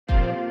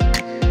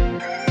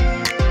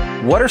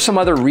What are some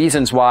other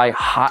reasons why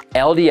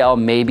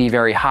LDL may be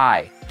very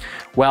high?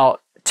 Well,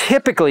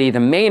 typically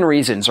the main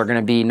reasons are going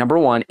to be, number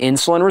one,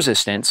 insulin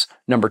resistance.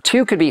 Number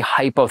two could be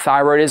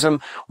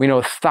hypothyroidism. We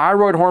know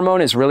thyroid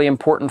hormone is really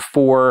important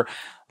for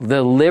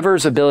the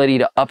liver's ability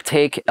to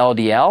uptake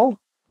LDL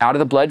out of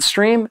the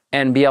bloodstream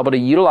and be able to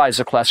utilize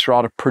the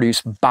cholesterol to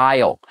produce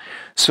bile.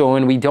 So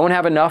when we don't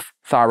have enough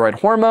thyroid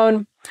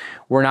hormone,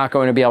 we're not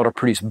going to be able to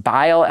produce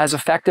bile as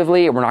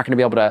effectively, and we're not going to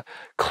be able to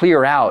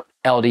clear out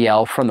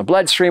LDL from the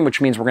bloodstream,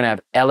 which means we're going to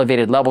have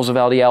elevated levels of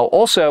LDL.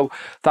 Also,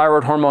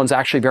 thyroid hormone is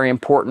actually very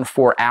important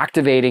for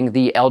activating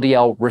the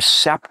LDL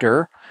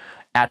receptor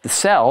at the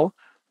cell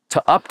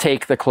to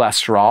uptake the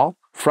cholesterol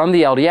from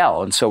the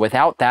LDL. And so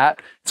without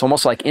that, it's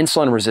almost like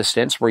insulin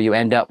resistance, where you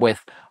end up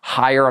with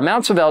higher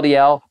amounts of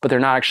LDL, but they're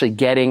not actually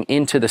getting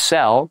into the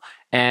cell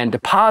and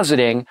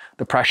depositing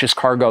the precious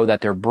cargo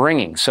that they're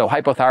bringing. So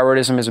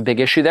hypothyroidism is a big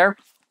issue there.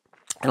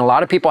 And a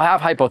lot of people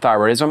have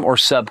hypothyroidism or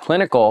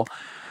subclinical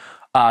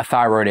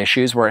thyroid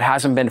issues where it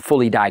hasn't been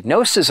fully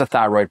diagnosed as a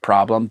thyroid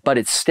problem, but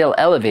it's still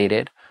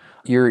elevated.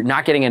 You're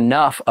not getting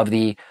enough of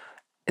the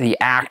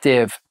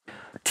active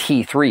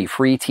T3,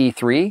 free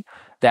T3,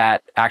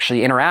 that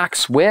actually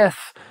interacts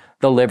with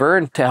the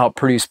liver to help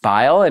produce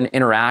bile and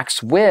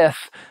interacts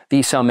with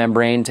the cell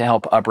membrane to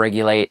help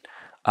upregulate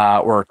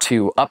or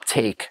to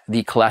uptake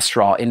the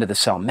cholesterol into the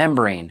cell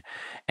membrane.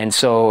 And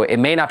so it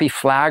may not be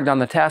flagged on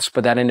the test,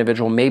 but that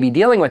individual may be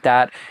dealing with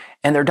that,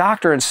 and their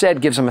doctor instead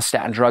gives them a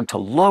statin drug to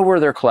lower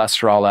their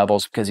cholesterol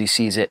levels because he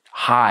sees it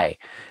high.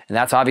 And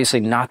that's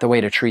obviously not the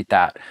way to treat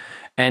that.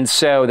 And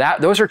so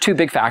those are two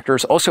big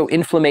factors. Also,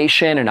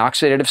 inflammation and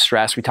oxidative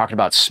stress. We talked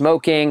about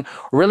smoking,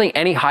 really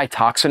any high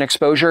toxin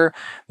exposure.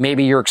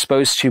 Maybe you're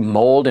exposed to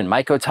mold and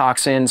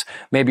mycotoxins.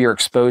 Maybe you're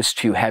exposed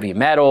to heavy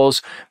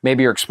metals.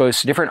 Maybe you're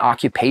exposed to different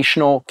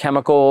occupational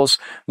chemicals.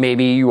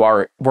 Maybe you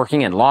are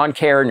working in lawn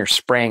care and you're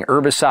spraying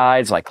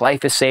herbicides like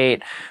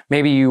glyphosate.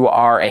 Maybe you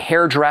are a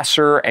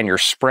hairdresser and you're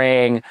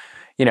spraying,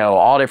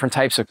 all different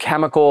types of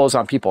chemicals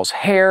on people's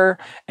hair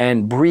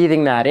and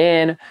breathing that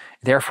in.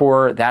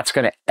 Therefore, that's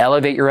going to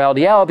elevate your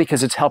LDL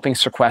because it's helping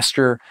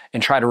sequester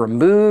and try to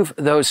remove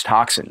those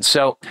toxins.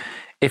 So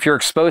if you're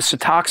exposed to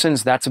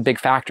toxins, that's a big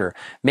factor.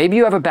 Maybe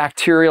you have a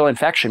bacterial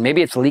infection.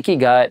 Maybe it's leaky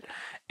gut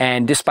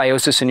and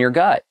dysbiosis in your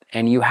gut,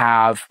 and you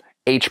have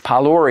H.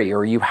 pylori,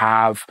 or you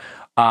have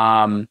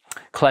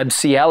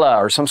Klebsiella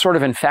or some sort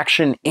of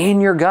infection in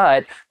your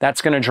gut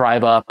that's going to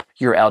drive up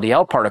your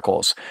LDL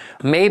particles.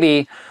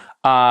 Maybe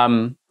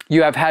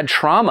you have had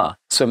trauma.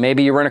 So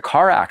maybe you were in a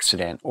car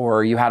accident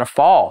or you had a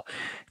fall.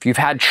 If you've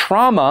had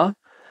trauma,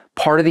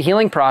 part of the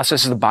healing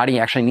process is the body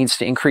actually needs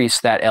to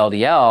increase that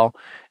LDL.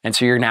 And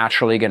so you're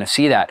naturally going to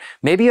see that.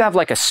 Maybe you have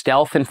like a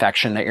stealth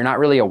infection that you're not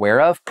really aware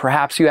of.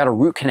 Perhaps you had a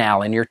root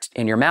canal in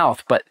your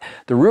mouth, but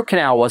the root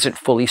canal wasn't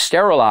fully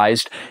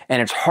sterilized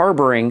and it's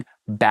harboring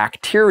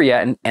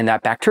bacteria, and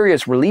that bacteria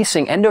is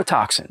releasing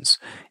endotoxins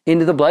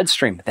into the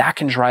bloodstream. That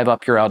can drive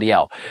up your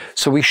LDL.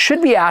 So we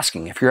should be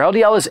asking, if your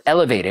LDL is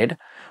elevated,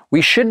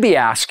 we should be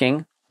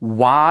asking,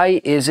 why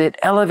is it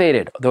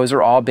elevated? Those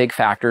are all big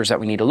factors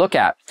that we need to look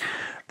at.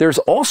 There's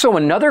also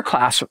another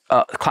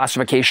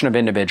classification of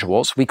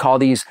individuals. We call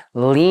these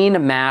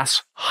lean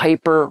mass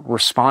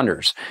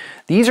hyper-responders.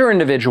 These are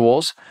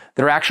individuals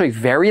that are actually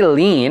very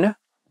lean.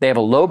 They have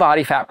a low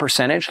body fat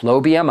percentage, low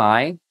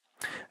BMI,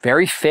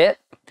 very fit.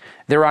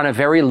 They're on a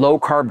very low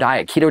carb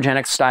diet,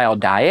 ketogenic style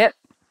diet.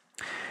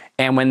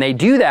 And when they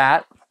do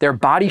that, their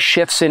body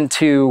shifts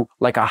into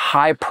like a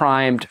high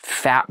primed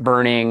fat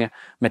burning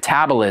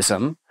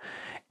metabolism.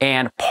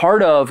 And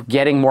part of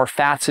getting more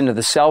fats into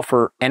the cell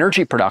for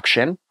energy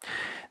production,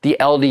 the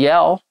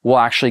LDL will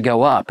actually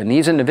go up. And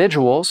these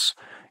individuals,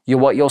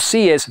 what you'll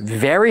see is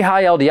very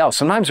high LDL.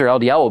 Sometimes their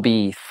LDL will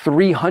be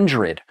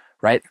 300,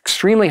 right?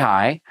 Extremely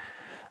high.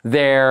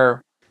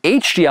 Their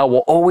HDL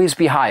will always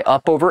be high,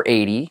 up over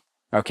 80,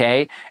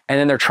 okay? And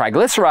then their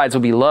triglycerides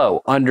will be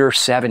low, under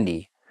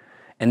 70.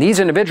 And these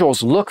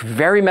individuals look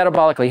very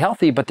metabolically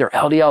healthy, but their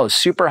LDL is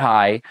super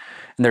high,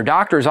 and their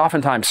doctors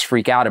oftentimes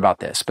freak out about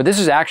this. But this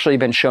has actually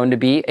been shown to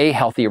be a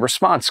healthy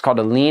response called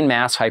a lean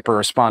mass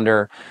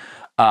hyperresponder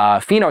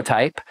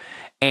phenotype.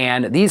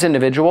 And these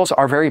individuals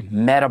are very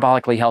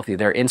metabolically healthy.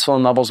 Their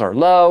insulin levels are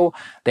low,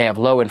 they have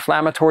low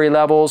inflammatory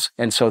levels,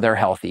 and so they're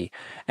healthy.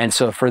 And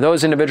so for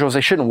those individuals,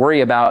 they shouldn't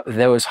worry about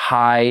those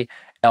high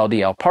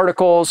LDL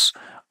particles,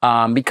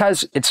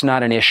 because it's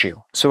not an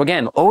issue. So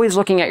again, always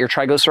looking at your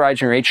triglycerides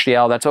and your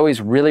HDL, that's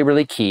always really,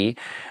 really key.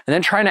 And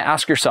then trying to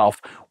ask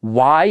yourself,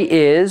 why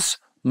is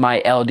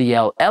my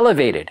LDL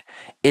elevated?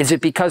 Is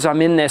it because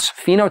I'm in this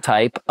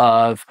phenotype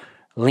of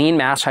lean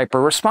mass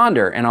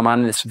hyperresponder and I'm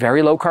on this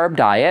very low carb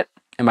diet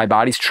and my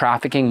body's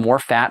trafficking more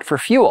fat for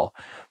fuel?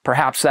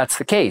 Perhaps that's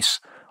the case.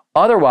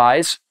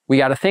 Otherwise, we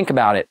got to think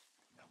about it.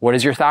 What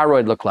does your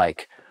thyroid look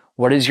like?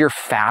 What is your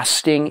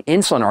fasting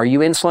insulin? Are you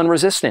insulin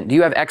resistant? Do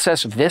you have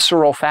excess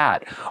visceral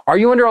fat? Are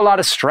you under a lot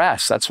of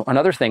stress? That's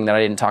another thing that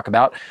I didn't talk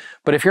about.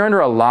 But if you're under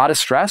a lot of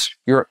stress,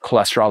 your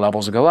cholesterol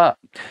levels will go up.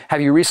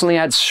 Have you recently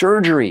had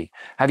surgery?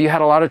 Have you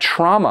had a lot of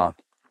trauma?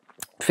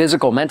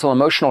 physical, mental,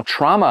 emotional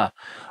trauma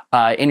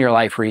in your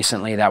life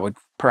recently that would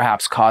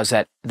perhaps cause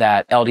that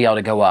LDL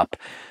to go up?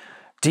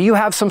 Do you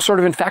have some sort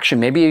of infection?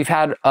 Maybe you've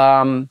had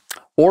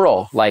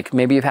oral, like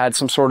maybe you've had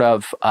some sort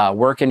of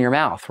work in your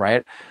mouth,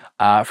 right?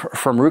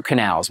 From root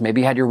canals.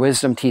 Maybe you had your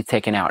wisdom teeth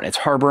taken out. It's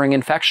harboring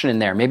infection in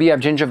there. Maybe you have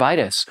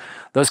gingivitis.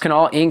 Those can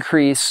all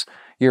increase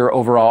your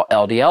overall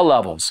LDL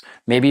levels.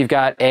 Maybe you've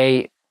got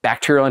a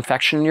bacterial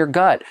infection in your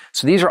gut.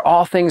 So these are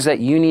all things that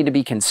you need to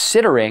be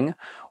considering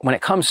when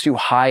it comes to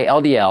high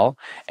LDL,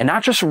 and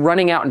not just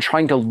running out and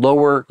trying to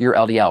lower your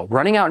LDL.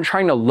 Running out and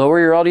trying to lower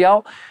your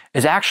LDL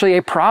is actually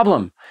a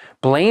problem.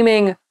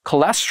 Blaming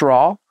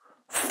cholesterol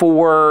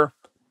for,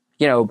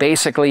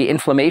 basically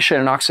inflammation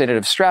and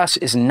oxidative stress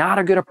is not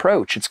a good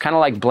approach. It's kind of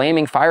like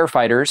blaming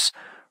firefighters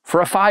for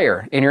a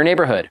fire in your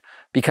neighborhood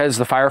because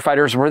the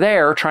firefighters were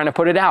there trying to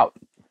put it out.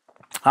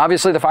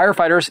 Obviously, the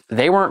firefighters,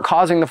 they weren't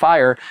causing the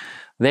fire.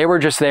 They were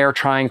just there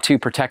trying to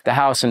protect the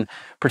house and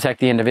protect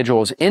the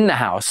individuals in the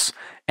house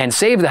and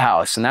save the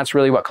house. And that's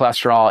really what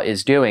cholesterol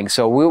is doing.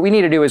 So what we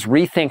need to do is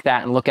rethink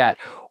that and look at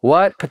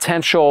what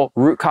potential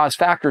root cause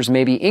factors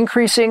may be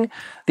increasing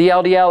the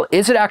LDL.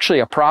 Is it actually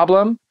a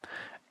problem?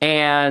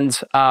 And,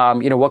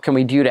 what can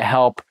we do to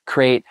help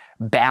create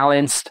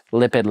balanced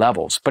lipid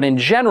levels? But in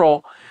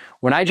general,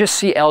 when I just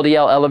see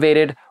LDL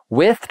elevated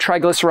with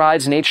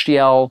triglycerides and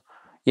HDL,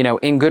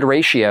 in good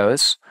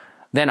ratios,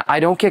 then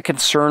I don't get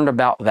concerned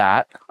about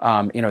that,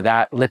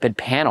 that lipid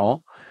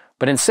panel,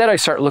 but instead I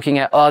start looking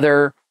at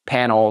other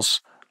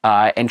panels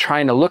and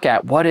trying to look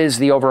at what is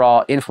the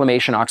overall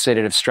inflammation,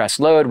 oxidative stress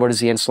load, what does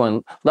the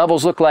insulin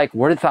levels look like,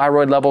 what do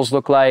thyroid levels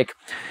look like,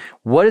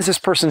 what is this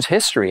person's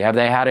history? Have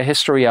they had a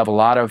history of a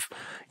lot of,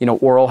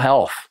 oral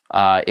health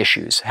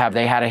issues? Have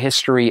they had a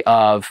history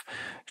of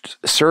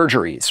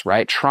surgeries,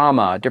 right?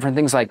 Trauma, different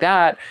things like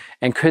that.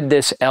 And could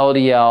this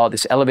LDL,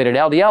 this elevated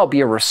LDL, be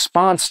a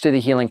response to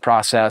the healing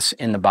process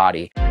in the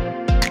body?